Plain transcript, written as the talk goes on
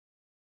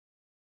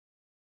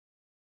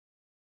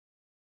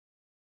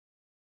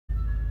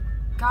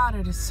God,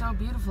 it is so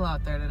beautiful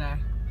out there today.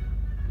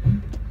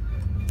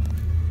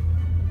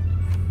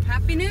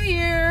 Happy New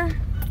Year!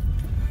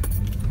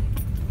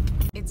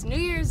 It's New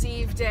Year's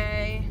Eve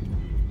day.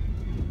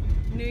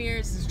 New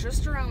Year's is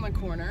just around the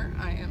corner.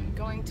 I am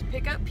going to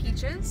pick up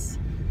Peaches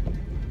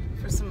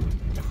for some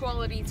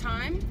quality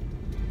time.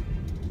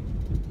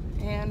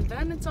 And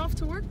then it's off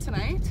to work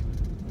tonight.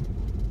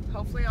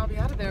 Hopefully I'll be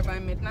out of there by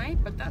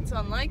midnight, but that's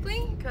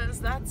unlikely because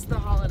that's the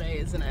holiday,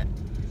 isn't it?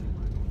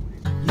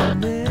 You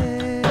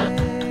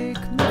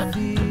make me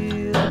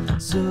feel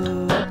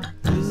so good.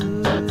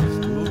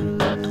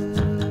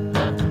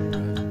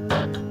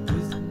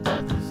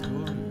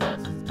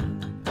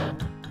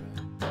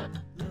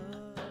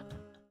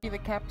 Be the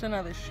captain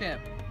of the ship.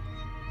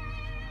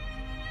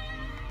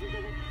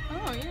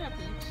 Oh yeah,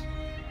 Peach.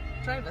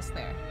 Drive us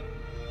there.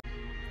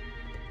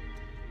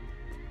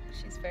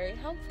 She's very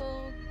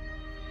helpful.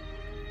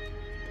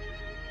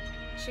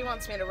 She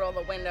wants me to roll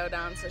the window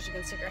down so she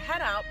can stick her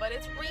head out, but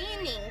it's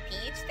raining,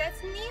 Peach.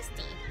 That's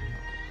nasty.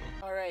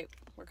 All right,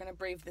 we're gonna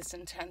brave this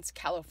intense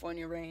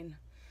California rain.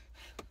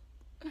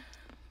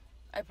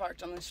 I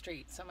parked on the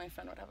street so my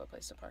friend would have a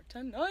place to park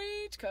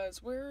tonight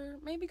because we're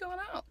maybe going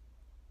out.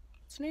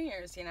 It's New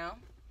Year's, you know.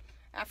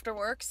 After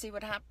work, see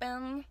what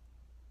happened.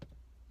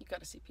 You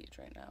gotta see Peach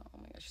right now. Oh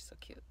my gosh, she's so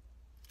cute.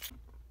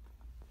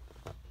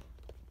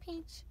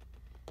 Peach,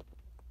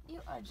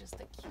 you are just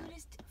the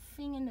cutest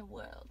thing in the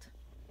world.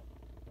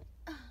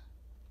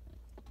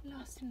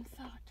 Lost in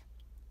thought.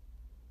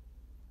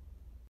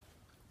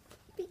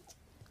 Peach.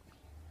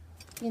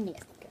 You need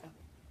to go.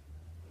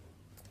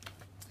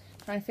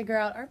 Trying to figure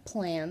out our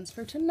plans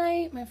for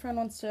tonight. My friend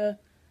wants to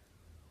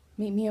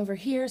meet me over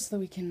here so that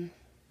we can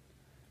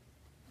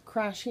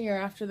crash here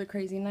after the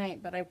crazy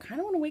night. But I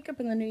kind of want to wake up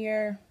in the new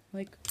year,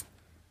 like,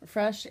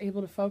 refreshed,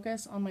 able to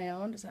focus on my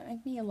own. Does that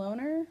make me a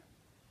loner?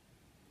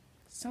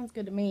 Sounds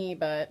good to me,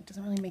 but it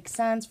doesn't really make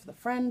sense for the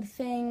friend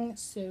thing,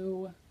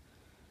 so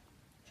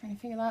trying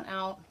to figure that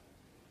out.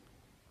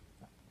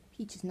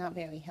 Peach is not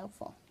very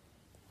helpful.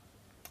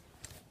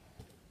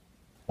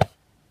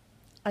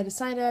 I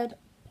decided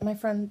my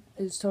friend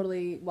is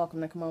totally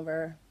welcome to come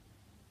over,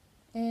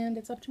 and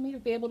it's up to me to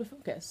be able to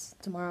focus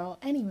tomorrow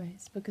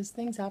anyways, because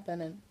things happen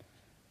and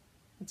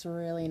it's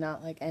really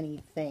not like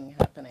anything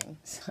happening.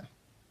 So.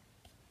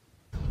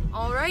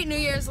 Alright, New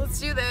Year's,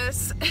 let's do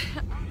this.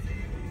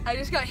 I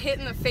just got hit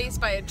in the face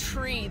by a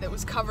tree that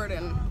was covered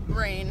in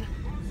rain.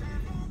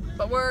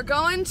 But we're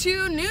going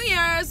to New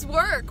Year's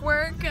work,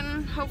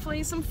 and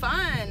hopefully some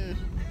fun.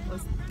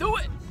 Let's do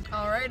it!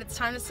 Alright, it's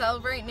time to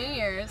celebrate New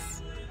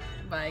Year's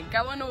by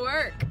going to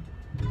work.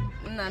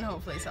 And then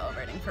hopefully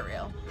celebrating for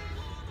real.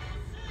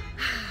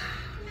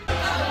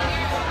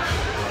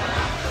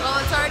 Well,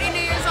 it's already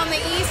New Year's on the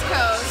East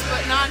Coast,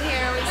 but not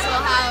here. We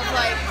still have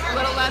like a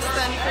little less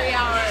than 3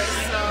 hours,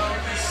 so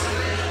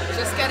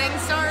just getting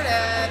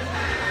started.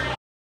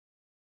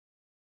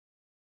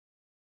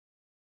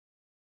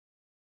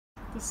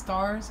 The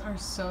stars are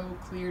so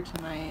clear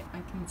tonight.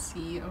 I can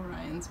see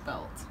Orion's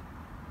belt.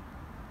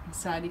 I'm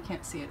sad you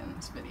can't see it in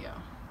this video.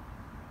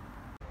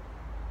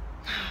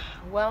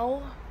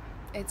 Well,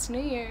 it's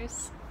New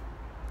Year's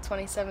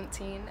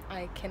 2017.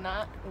 I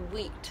cannot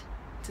wait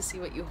to see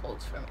what you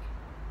hold for me.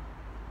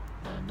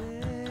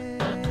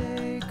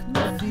 Make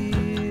me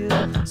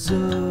feel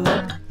so